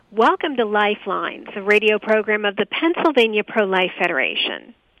Welcome to Lifelines, a radio program of the Pennsylvania Pro-Life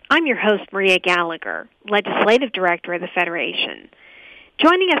Federation. I'm your host, Maria Gallagher, Legislative Director of the Federation.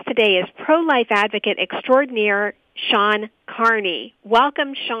 Joining us today is pro-life advocate extraordinaire Shawn Carney.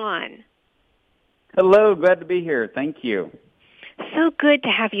 Welcome, Shawn. Hello, glad to be here. Thank you. So good to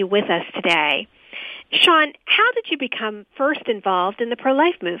have you with us today. Shawn, how did you become first involved in the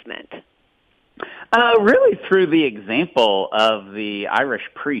pro-life movement? Really through the example of the Irish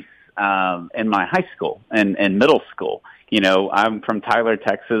priests in my high school and middle school. You know, I'm from Tyler,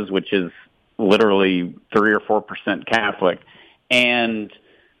 Texas, which is literally 3 or 4% Catholic. And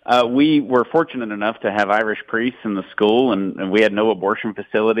we were fortunate enough to have Irish priests in the school, and we had no abortion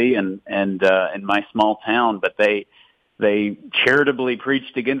facility in my small town, but they charitably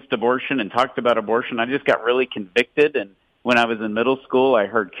preached against abortion and talked about abortion. I just got really convicted, and when I was in middle school, I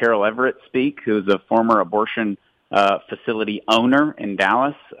heard Carol Everett speak, who's a former abortion facility owner in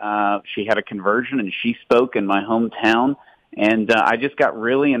Dallas. She had a conversion, and she spoke in my hometown. And I just got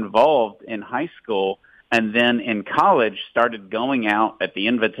really involved in high school, and then in college started going out at the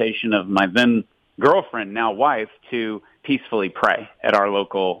invitation of my then girlfriend, now wife, to peacefully pray at our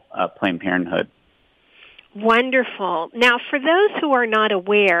local Planned Parenthood. Wonderful. Now, for those who are not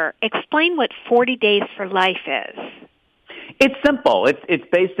aware, explain what 40 Days for Life is. It's simple. It's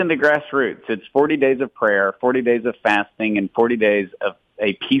based in the grassroots. It's 40 days of prayer, 40 days of fasting, and 40 days of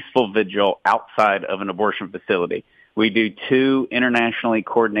a peaceful vigil outside of an abortion facility. We do 2 internationally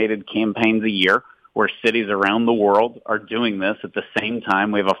coordinated campaigns a year where cities around the world are doing this at the same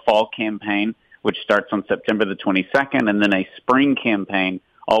time. We have a fall campaign, which starts on September the 22nd, and then a spring campaign,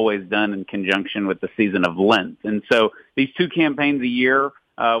 always done in conjunction with the season of Lent. And so these 2 campaigns a year,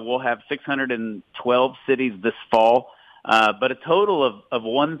 we'll have 612 cities this fall. But a total of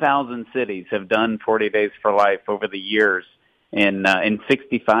 1,000 cities have done 40 Days for Life over the years in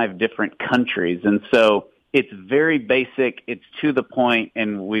 65 different countries. And so it's very basic, it's to the point,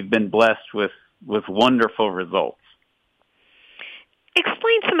 and we've been blessed with wonderful results.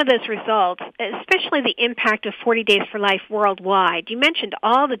 Explain some of those results, especially the impact of 40 Days for Life worldwide. You mentioned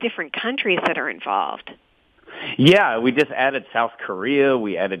all the different countries that are involved. Yeah, we just added South Korea,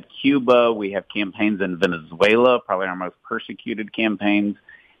 we added Cuba, we have campaigns in Venezuela, probably our most persecuted campaigns.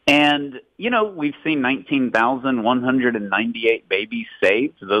 And, you know, we've seen 19,198 babies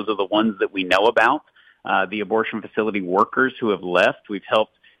saved. Those are the ones that we know about. The abortion facility workers who have left, we've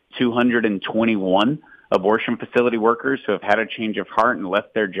helped 221 abortion facility workers who have had a change of heart and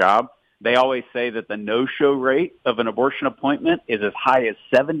left their job. They always say that the no-show rate of an abortion appointment is as high as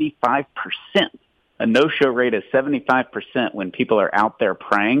 75%. A no-show rate is 75% when people are out there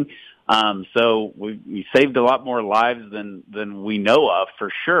praying. So we saved a lot more lives than we know of, for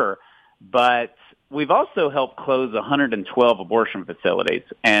sure. But we've also helped close 112 abortion facilities.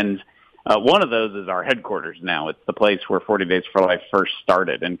 And one of those is our headquarters now. It's the place where 40 Days for Life first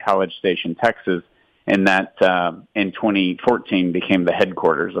started in College Station, Texas. And that in 2014 became the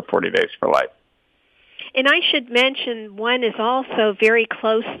headquarters of 40 Days for Life. And I should mention one is also very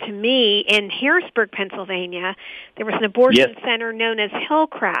close to me in Harrisburg, Pennsylvania. There was an abortion center known as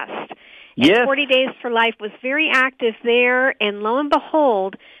Hillcrest. And 40 Days for Life was very active there, and lo and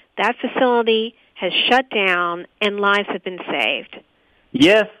behold, that facility has shut down and lives have been saved.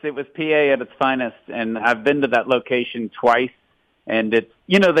 Yes, it was PA at its finest, and I've been to that location twice, and it's,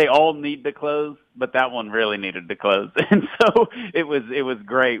 you know, they all need to close, but that one really needed to close. And so it was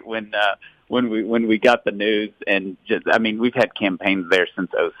great when we got the news, and just, I mean, we've had campaigns there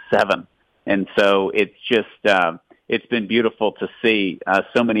since 2007. And so it's just, it's been beautiful to see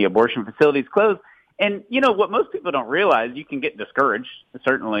so many abortion facilities close. And, you know, what most people don't realize, you can get discouraged,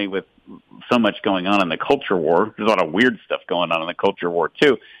 certainly with so much going on in the culture war. There's a lot of weird stuff going on in the culture war,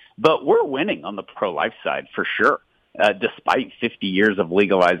 too. But we're winning on the pro-life side, for sure, despite 50 years of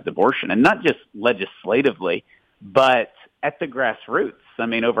legalized abortion. And not just legislatively, but at the grassroots. I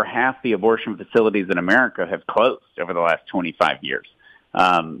mean, over half the abortion facilities in America have closed over the last 25 years.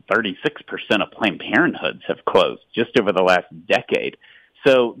 36% of Planned Parenthoods have closed just over the last decade.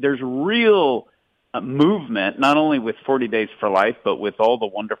 So there's real movement, not only with 40 Days for Life, but with all the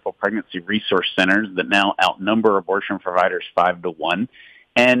wonderful pregnancy resource centers that now outnumber abortion providers 5-1.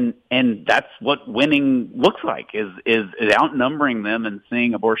 And that's what winning looks like, is outnumbering them and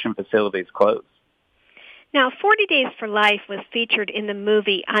seeing abortion facilities close. Now, 40 Days for Life was featured in the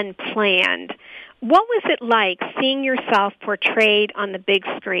movie Unplanned. What was it like seeing yourself portrayed on the big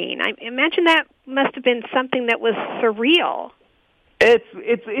screen? I imagine that must have been something that was surreal.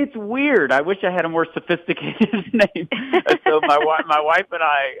 It's weird. I wish I had a more sophisticated name. So my wife and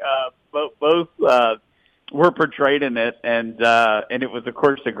I both were portrayed in it, and it was, of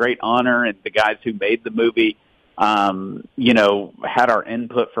course, a great honor. And the guys who made the movie, had our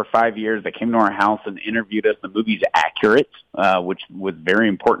input for 5 years. They came to our house and interviewed us. The movie's accurate, which was very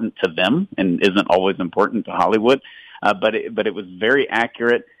important to them and isn't always important to Hollywood. But it was very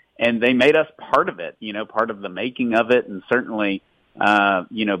accurate, and they made us part of it, part of the making of it, and certainly,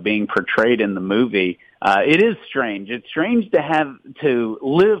 being portrayed in the movie. It is strange. It's strange to have to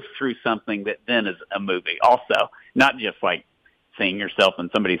live through something that then is a movie also, not just like seeing yourself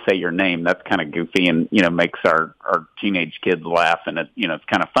and somebody say your name. That's kind of goofy and, makes our teenage kids laugh, and it's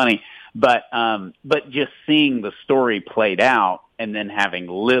kind of funny. But just seeing the story played out and then having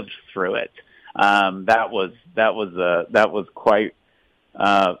lived through it, that was quite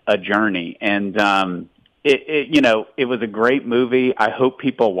a journey. And it was a great movie. I hope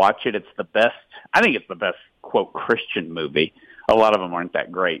people watch it. I think it's the best, quote, Christian movie. A lot of them aren't that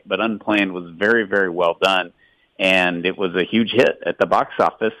great, but Unplanned was very, very well done. And it was a huge hit at the box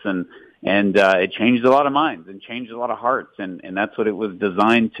office, and it changed a lot of minds and changed a lot of hearts, and that's what it was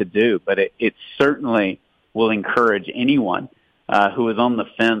designed to do. But it certainly will encourage anyone who is on the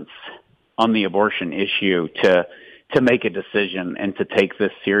fence on the abortion issue to make a decision and to take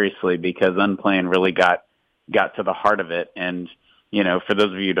this seriously, because Unplanned really got to the heart of it. And for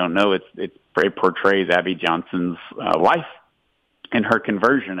those of you who don't know, it portrays Abby Johnson's life and her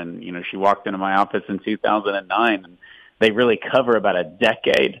conversion. And, she walked into my office in 2009, and they really cover about a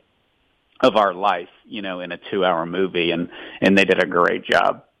decade of our life, in a 2-hour movie, and they did a great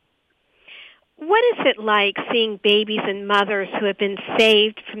job. What is it like seeing babies and mothers who have been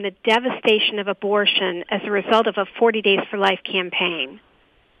saved from the devastation of abortion as a result of a 40 Days for Life campaign?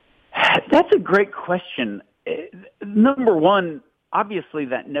 That's a great question. Number one, obviously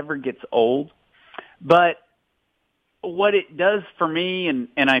that never gets old, but what it does for me, and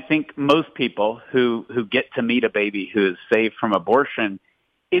I think most people who get to meet a baby who is saved from abortion,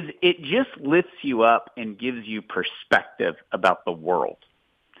 is it just lifts you up and gives you perspective about the world.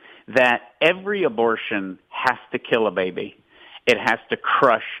 That every abortion has to kill a baby. It has to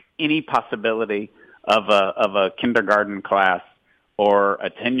crush any possibility of a kindergarten class or a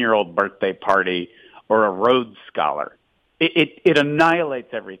 10-year-old birthday party or a Rhodes Scholar. It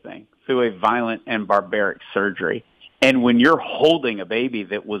annihilates everything through a violent and barbaric surgery. And when you're holding a baby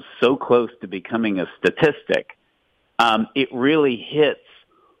that was so close to becoming a statistic, it really hits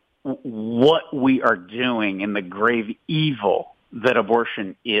what we are doing and the grave evil that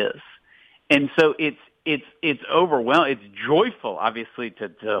abortion is. And so it's overwhelming. It's joyful, obviously,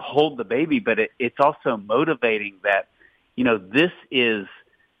 to hold the baby, but it's also motivating that, this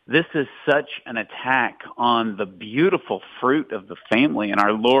is such an attack on the beautiful fruit of the family. And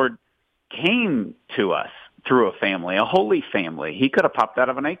our Lord came to us through a family, a holy family. He could have popped out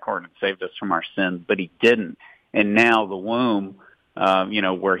of an acorn and saved us from our sins, but he didn't. And now the womb,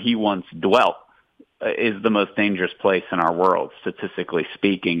 where he once dwelt, is the most dangerous place in our world, statistically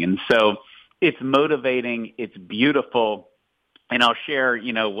speaking. And so it's motivating, it's beautiful, and I'll share,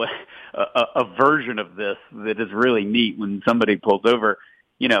 a version of this that is really neat. When somebody pulls over,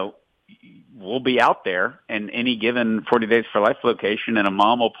 we'll be out there in any given 40 Days for Life location, and a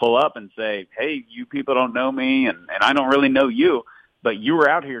mom will pull up and say, "Hey, you people don't know me, and I don't really know you, but you were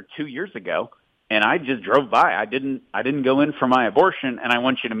out here 2 years ago, and I just drove by. I didn't go in for my abortion, and I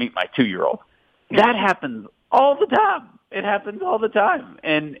want you to meet my 2-year-old." That happens all the time. It happens all the time,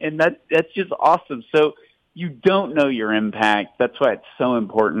 and that's just awesome. So you don't know your impact. That's why it's so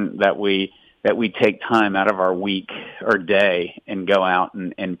important that we take time out of our week or day and go out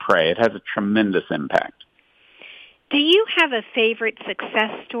and pray. It has a tremendous impact. Do you have a favorite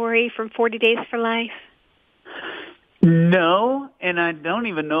success story from 40 Days for Life? No, and I don't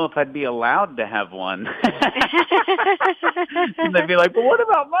even know if I'd be allowed to have one. And they'd be like, "Well, what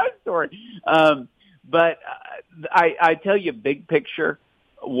about my story?" But I tell you, big picture,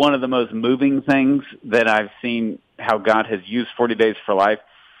 one of the most moving things that I've seen how God has used 40 Days for Life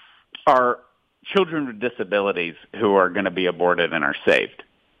are children with disabilities who are going to be aborted and are saved,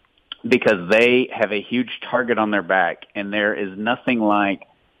 because they have a huge target on their back, and there is nothing like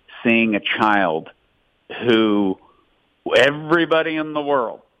seeing a child who everybody in the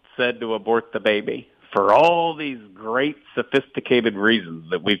world said to abort the baby for all these great sophisticated reasons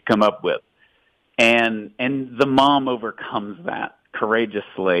that we've come up with. And the mom overcomes that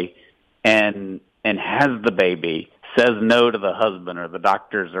courageously and has the baby, says no to the husband or the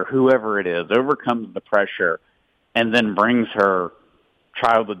doctors or whoever it is, overcomes the pressure, and then brings her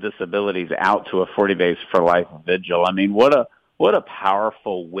child with disabilities out to a 40 Days for Life vigil. I mean, what a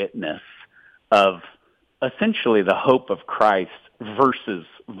powerful witness of essentially the hope of Christ versus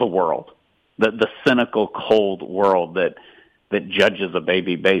the world. the cynical, cold world that judges a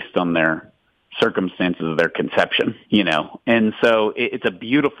baby based on their circumstances of their conception, And so it's a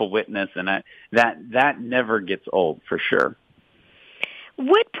beautiful witness, and that never gets old for sure.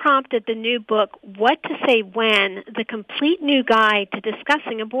 What prompted the new book, What to Say When, the complete new guide to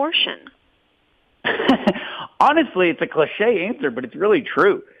discussing abortion? Honestly, it's a cliche answer, but it's really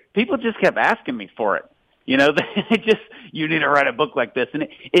true. People just kept asking me for it. You need to write a book like this. And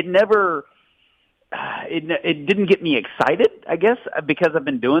it never, it didn't get me excited, I guess, because I've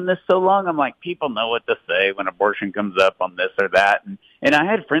been doing this so long. I'm like, people know what to say when abortion comes up on this or that. And I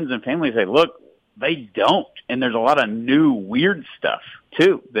had friends and family say, look, they don't. And there's a lot of new weird stuff,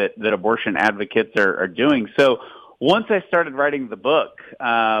 too, that abortion advocates are doing. So once I started writing the book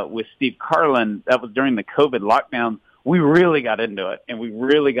with Steve Carlin, that was during the COVID lockdown, we really got into it, and we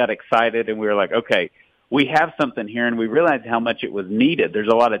really got excited, and we were like, okay, we have something here, and we realized how much it was needed. There's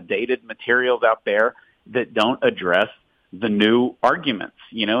a lot of dated materials out there that don't address the new arguments,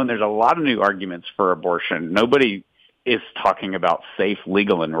 and there's a lot of new arguments for abortion. Nobody is talking about safe,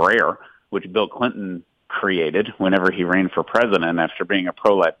 legal, and rare, which Bill Clinton created whenever he ran for president after being a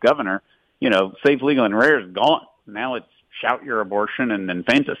pro-life governor. Safe, legal, and rare is gone. Now it's shout your abortion and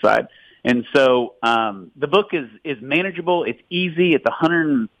infanticide. And so the book is manageable. It's easy. It's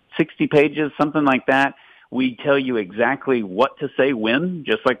 160 pages, something like that. We tell you exactly what to say when,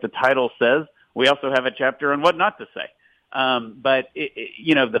 just like the title says. We also have a chapter on what not to say. But,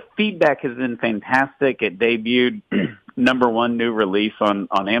 the feedback has been fantastic. It debuted #1 new release on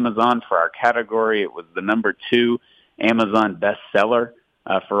Amazon for our category. It was the #2 Amazon bestseller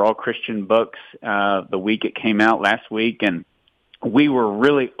for all Christian books the week it came out last week. And we were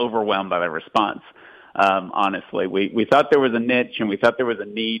really overwhelmed by the response. Honestly, we thought there was a niche and we thought there was a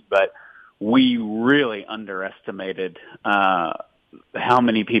need, but we really underestimated how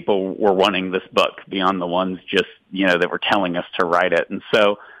many people were wanting this book beyond the ones just, that were telling us to write it. And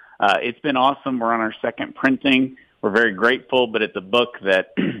so it's been awesome. We're on our second printing. We're very grateful, but it's a book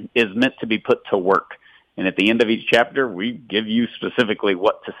that is meant to be put to work. And at the end of each chapter, we give you specifically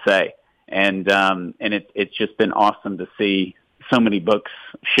what to say. And it's just been awesome to see so many books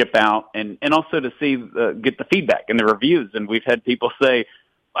ship out and also to see, get the feedback and the reviews. And we've had people say,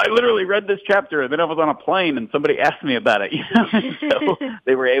 I literally read this chapter and then I was on a plane and somebody asked me about it. So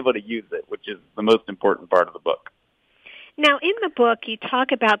they were able to use it, which is the most important part of the book. Now, in the book, you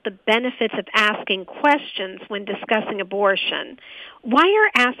talk about the benefits of asking questions when discussing abortion.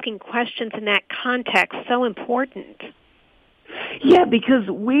 Why are asking questions in that context so important? Yeah, because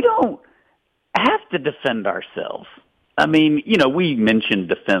we don't have to defend ourselves. I mean, we mentioned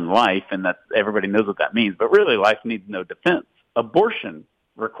defend life, and that everybody knows what that means, but really life needs no defense. Abortion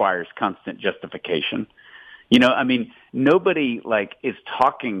requires constant justification. Nobody is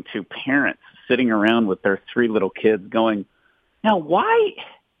talking to parents sitting around with their 3 little kids going, now why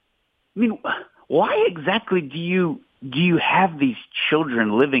exactly do you have these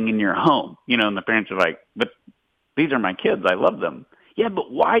children living in your home? And the parents are like, but these are my kids. I love them. Yeah,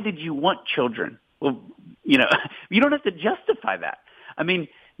 but why did you want children? Well, you don't have to justify that.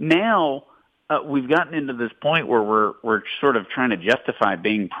 Now we've gotten into this point where we're sort of trying to justify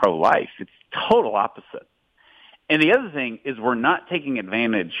being pro-life. It's total opposite. And the other thing is we're not taking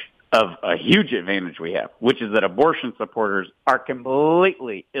advantage of a huge advantage we have, which is that abortion supporters are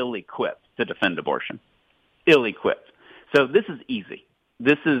completely ill-equipped to defend abortion. Ill-equipped. So this is easy.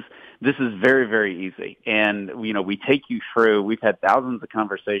 This is very, very easy. And, we take you through, we've had thousands of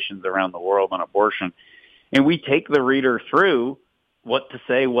conversations around the world on abortion, and we take the reader through what to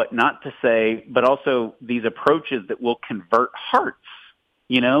say, what not to say, but also these approaches that will convert hearts.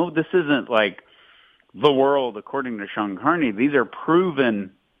 This isn't like the world according to Shawn Carney. These are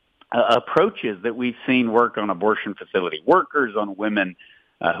proven approaches that we've seen work on abortion facility workers, on women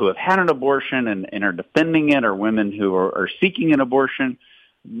who have had an abortion and are defending it, or women who are seeking an abortion,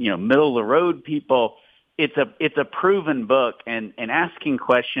 middle of the road people. It's a proven book, and asking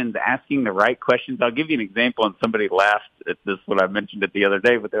questions, asking the right questions. I'll give you an example, and somebody laughed at this when I mentioned it the other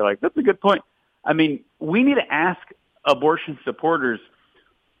day, but they're like, that's a good point. We need to ask abortion supporters,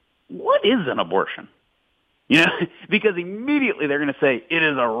 what is an abortion? Because immediately they're going to say, it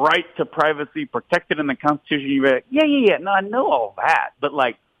is a right to privacy protected in the Constitution. You're like, yeah. No, I know all that. But,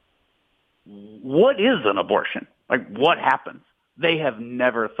 what is an abortion? What happens? They have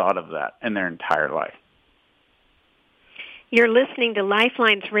never thought of that in their entire life. You're listening to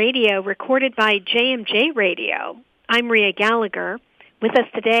Lifelines Radio, recorded by JMJ Radio. I'm Maria Gallagher. With us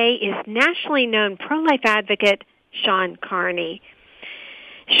today is nationally known pro-life advocate Shawn Carney.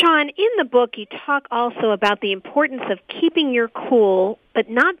 Shawn, in the book, you talk also about the importance of keeping your cool, but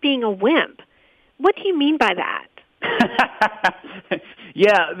not being a wimp. What do you mean by that?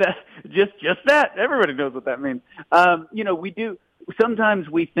 Yeah, just that. Everybody knows what that means. We do. Sometimes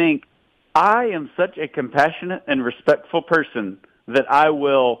we think, I am such a compassionate and respectful person that I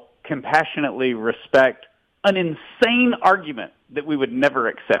will compassionately respect an insane argument that we would never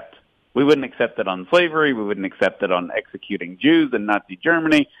accept. We wouldn't accept it on slavery. We wouldn't accept it on executing Jews in Nazi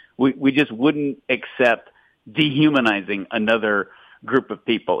Germany. We just wouldn't accept dehumanizing another group of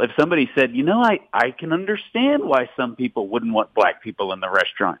people. If somebody said, I can understand why some people wouldn't want black people in the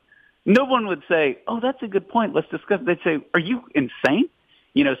restaurant, no one would say, oh, that's a good point, let's discuss. They'd say, are you insane?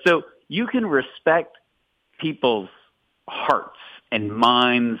 So you can respect people's hearts and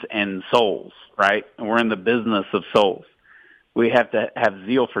minds and souls, right? And we're in the business of souls. We have to have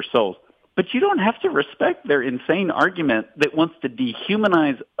zeal for souls. But you don't have to respect their insane argument that wants to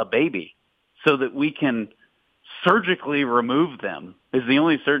dehumanize a baby so that we can surgically remove them. Is the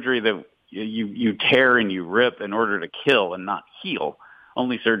only surgery that you tear and you rip in order to kill and not heal.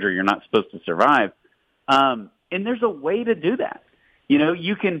 Only surgery you're not supposed to survive. And there's a way to do that. You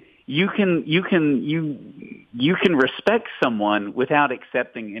can respect someone without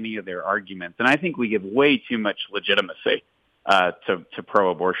accepting any of their arguments. And I think we give way too much legitimacy to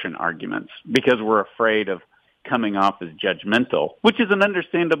pro-abortion arguments because we're afraid of coming off as judgmental, which is an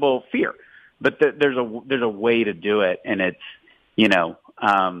understandable fear. But there's a way to do it, and it's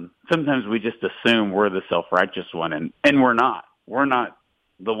sometimes we just assume we're the self-righteous one, and we're not. We're not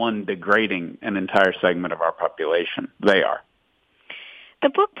the one degrading an entire segment of our population. They are. The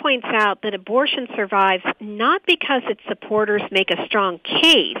book points out that abortion survives not because its supporters make a strong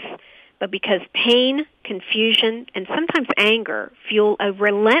case, but because pain, confusion, and sometimes anger fuel a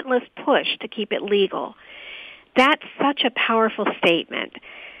relentless push to keep it legal. That's such a powerful statement.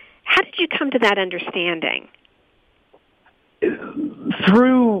 How did you come to that understanding?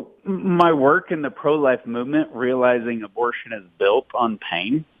 Through my work in the pro-life movement, realizing abortion is built on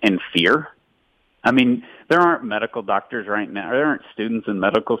pain and fear. I mean, there aren't medical doctors right now. There aren't students in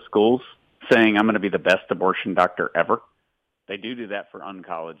medical schools saying, I'm going to be the best abortion doctor ever. They do that for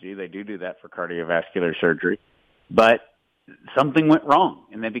oncology. They do that for cardiovascular surgery. But something went wrong,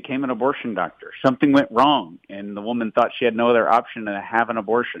 and they became an abortion doctor. Something went wrong, and the woman thought she had no other option than to have an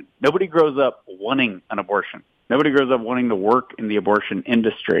abortion. Nobody grows up wanting an abortion. Nobody grows up wanting to work in the abortion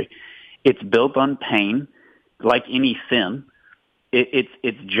industry. It's built on pain, like any sin.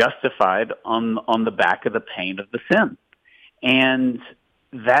 It's justified on the back of the pain of the sin, and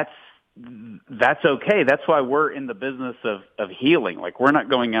that's okay. That's why we're in the business of healing. Like, we're not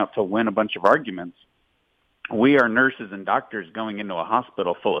going out to win a bunch of arguments. We are nurses and doctors going into a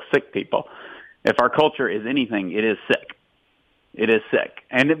hospital full of sick people. If our culture is anything, it is sick. It is sick.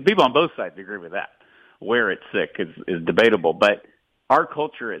 And people on both sides agree with that. Where it's sick is debatable, but our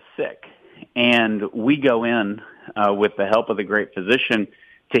culture is sick. And we go in with the help of the great physician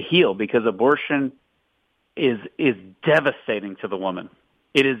to heal, because abortion is devastating to the woman.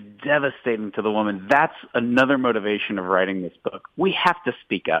 It is devastating to the woman. That's another motivation of writing this book. We have to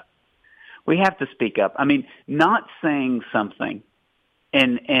speak up. We have to speak up. I mean, not saying something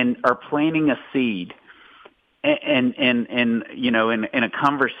and are planting a seed and in a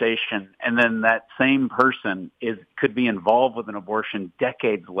conversation, and then that same person could be involved with an abortion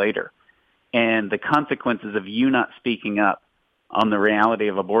decades later. And the consequences of you not speaking up on the reality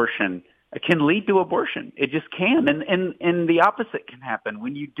of abortion can lead to abortion. It just can. And the opposite can happen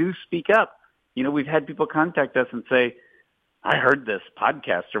when you do speak up. We've had people contact us and say, I heard this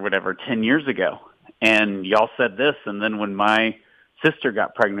podcast or whatever 10 years ago, and y'all said this, and then when my sister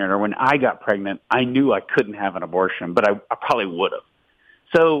got pregnant or when I got pregnant, I knew I couldn't have an abortion, but I probably would have.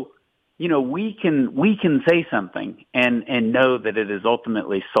 So, we can say something and know that it is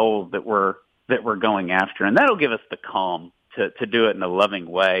ultimately souls that we're going after, and that'll give us the calm to do it in a loving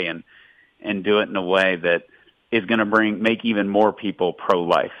way and do it in a way that is going to make even more people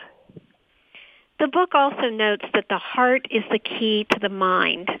pro-life. The book also notes that the heart is the key to the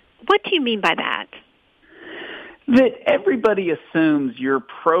mind. What do you mean by that? That everybody assumes you're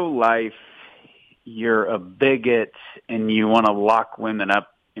pro-life, you're a bigot, and you want to lock women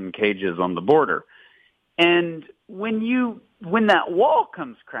up in cages on the border. And when that wall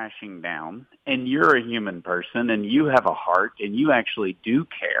comes crashing down and you're a human person and you have a heart and you actually do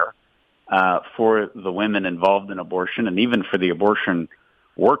care for the women involved in abortion and even for the abortion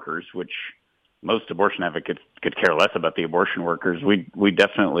workers, which most abortion advocates could care less about the abortion workers. We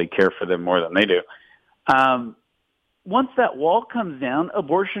definitely care for them more than they do. Once that wall comes down,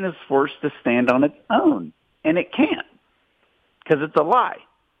 abortion is forced to stand on its own, and it can't, because it's a lie.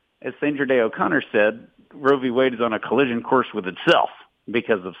 As Sandra Day O'Connor said, Roe v. Wade is on a collision course with itself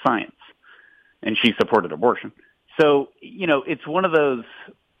because of science. and she supported abortion. So, it's one of those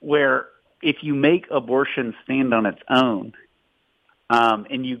where if you make abortion stand on its own,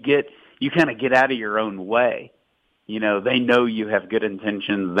 and you kind of get out of your own way, they know you have good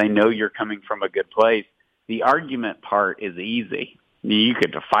intentions. They know you're coming from a good place. The argument part is easy. A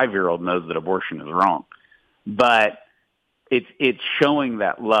 5-year-old knows that abortion is wrong, but it's showing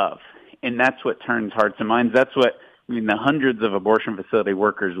that love. And that's what turns hearts and minds. That's what, the hundreds of abortion facility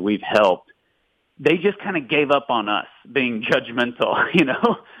workers we've helped, they just kind of gave up on us being judgmental,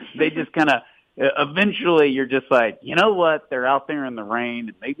 They just kind of, eventually you're just like, you know what, they're out there in the rain,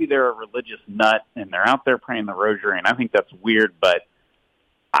 and maybe they're a religious nut, and they're out there praying the rosary, and I think that's weird, but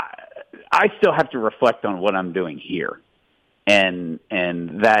I still have to reflect on what I'm doing here. And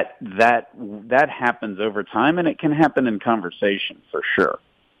that happens over time, and it can happen in conversation for sure.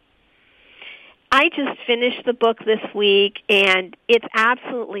 I just finished the book this week, and it's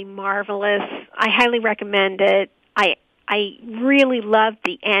absolutely marvelous. I highly recommend it. I really loved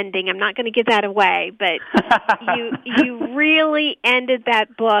the ending. I'm not going to give that away, but you really ended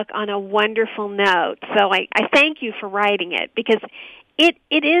that book on a wonderful note. So I thank you for writing it, because it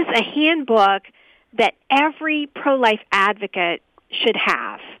is a handbook that every pro-life advocate should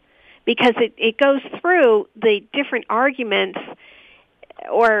have, because it goes through the different arguments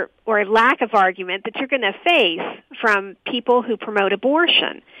or lack of argument that you're going to face from people who promote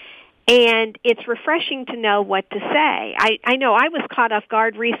abortion. And it's refreshing to know what to say. I know I was caught off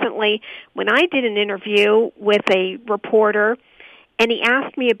guard recently when I did an interview with a reporter, and he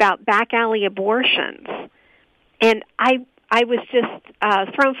asked me about back alley abortions. And I was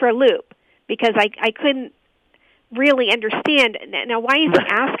just thrown for a loop, because I couldn't really understand. Now, why is he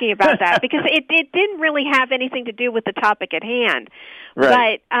asking about that? Because it didn't really have anything to do with the topic at hand.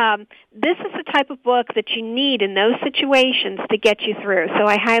 Right. But this is the type of book that you need in those situations to get you through, so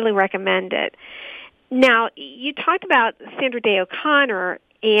I highly recommend it. Now, you talked about Sandra Day O'Connor,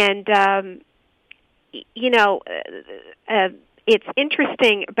 and, it's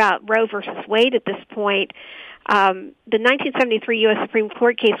interesting about Roe versus Wade at this point. The 1973 U.S. Supreme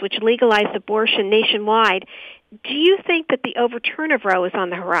Court case, which legalized abortion nationwide, do you think that the overturn of Roe is on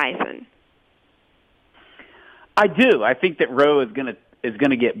the horizon? I do. I think that Roe is going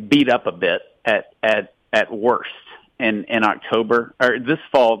to get beat up a bit at worst. In October or this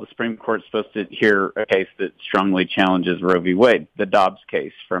fall, the Supreme Court is supposed to hear a case that strongly challenges Roe v. Wade, the Dobbs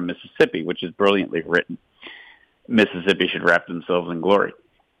case from Mississippi, which is brilliantly written. Mississippi should wrap themselves in glory.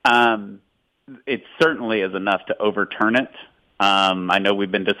 It certainly is enough to overturn it. I know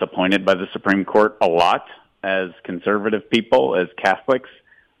we've been disappointed by the Supreme Court a lot as conservative people, as Catholics.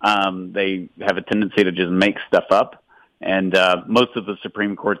 They have a tendency to just make stuff up. And most of the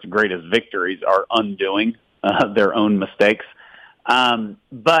Supreme Court's greatest victories are undoing their own mistakes.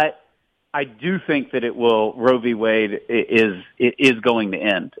 But I do think that Roe v. Wade is going to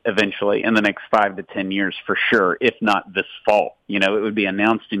end eventually in the next 5 to 10 years for sure, if not this fall. It would be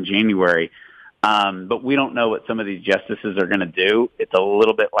announced in January. But we don't know what some of these justices are going to do. It's a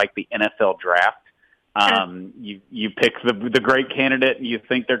little bit like the NFL draft. You pick the great candidate, and you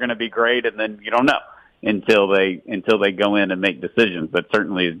think they're going to be great, and then you don't know until they go in and make decisions. But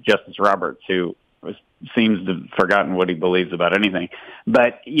certainly Justice Roberts, who seems to have forgotten what he believes about anything.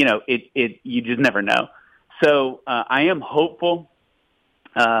 But you just never know. So I am hopeful,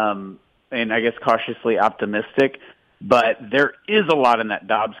 and I guess cautiously optimistic. But there is a lot in that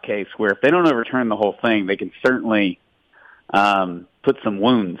Dobbs case where if they don't overturn the whole thing, they can certainly put some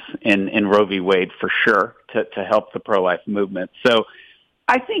wounds in Roe v. Wade for sure to help the pro-life movement. So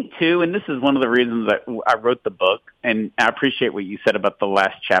I think, too, and this is one of the reasons that I wrote the book, and I appreciate what you said about the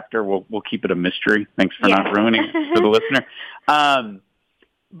last chapter. We'll keep it a mystery. Thanks for not ruining it for the listener.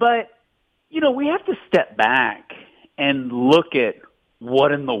 But, we have to step back and look at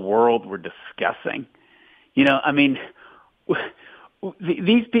what in the world we're discussing.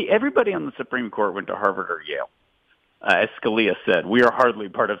 Everybody on the Supreme Court went to Harvard or Yale. As Scalia said, we are hardly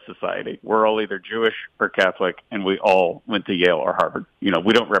part of society. We're all either Jewish or Catholic, and we all went to Yale or Harvard. We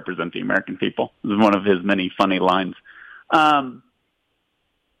don't represent the American people. This is one of his many funny lines. And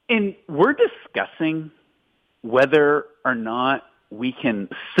we're discussing whether or not we can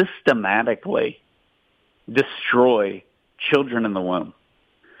systematically destroy children in the womb,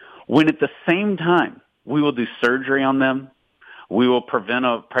 when at the same time we will do surgery on them. We will prevent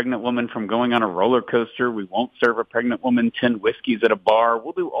a pregnant woman from going on a roller coaster. We won't serve a pregnant woman 10 whiskeys at a bar.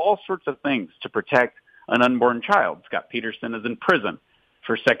 We'll do all sorts of things to protect an unborn child. Scott Peterson is in prison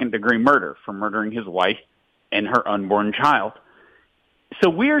for second-degree murder for murdering his wife and her unborn child. So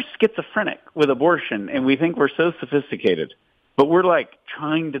we're schizophrenic with abortion, and we think we're so sophisticated. But we're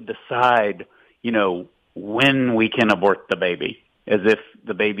trying to decide, when we can abort the baby, as if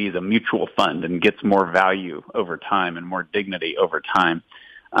the baby is a mutual fund and gets more value over time and more dignity over time.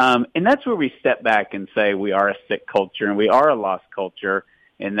 And that's where we step back and say we are a sick culture and we are a lost culture,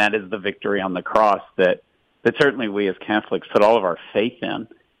 and that is the victory on the cross that certainly we as Catholics put all of our faith in.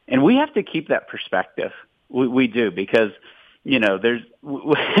 And we have to keep that perspective. We do, because, there's,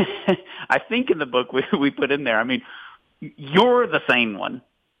 I think in the book we put in there, I mean, you're the sane one.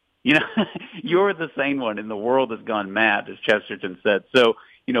 You're the sane one, and the world has gone mad, as Chesterton said. So,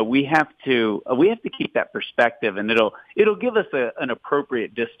 we have to keep that perspective, and it'll give us an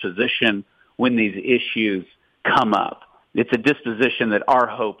appropriate disposition when these issues come up. It's a disposition that our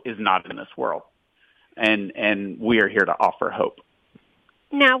hope is not in this world, and we are here to offer hope.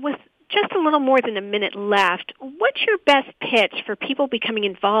 Now, with just a little more than a minute left, what's your best pitch for people becoming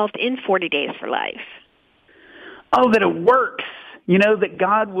involved in 40 Days for Life? Oh, that it works. That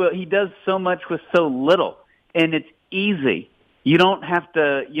God He does so much with so little, and it's easy. You don't have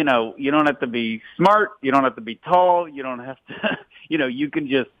to, you don't have to be smart. You don't have to be tall. You don't have to, you can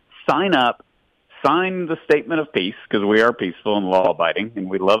just sign up, sign the statement of peace, because we are peaceful and law-abiding, and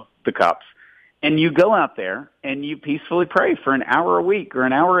we love the cops. And you go out there and you peacefully pray for an hour a week or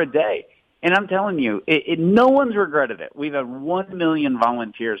an hour a day. And I'm telling you, no one's regretted it. We've had 1 million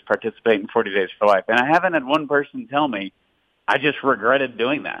volunteers participate in 40 Days for Life, and I haven't had one person tell me, I just regretted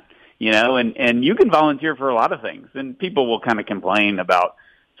doing that, and you can volunteer for a lot of things, and people will kind of complain about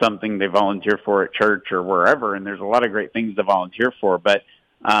something they volunteer for at church or wherever, and there's a lot of great things to volunteer for, but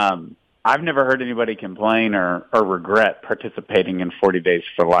I've never heard anybody complain or regret participating in 40 Days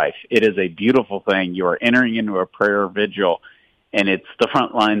for Life. It is a beautiful thing. You are entering into a prayer vigil, and it's the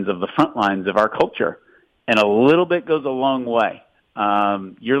front lines of our culture, and a little bit goes a long way.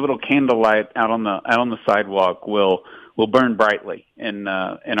 Your little candlelight out on the sidewalk will burn brightly in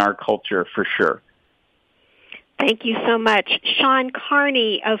our culture for sure. Thank you so much. Shawn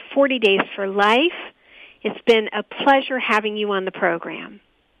Carney of 40 Days for Life. It's been a pleasure having you on the program.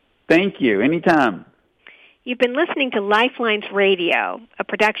 Thank you. Anytime. You've been listening to Lifelines Radio, a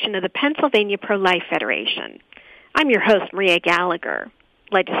production of the Pennsylvania Pro-Life Federation. I'm your host, Maria Gallagher,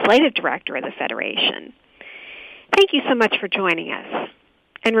 Legislative Director of the Federation. Thank you so much for joining us.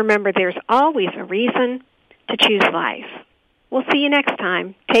 And remember, there's always a reason to choose life. We'll see you next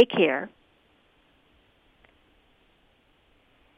time. Take care.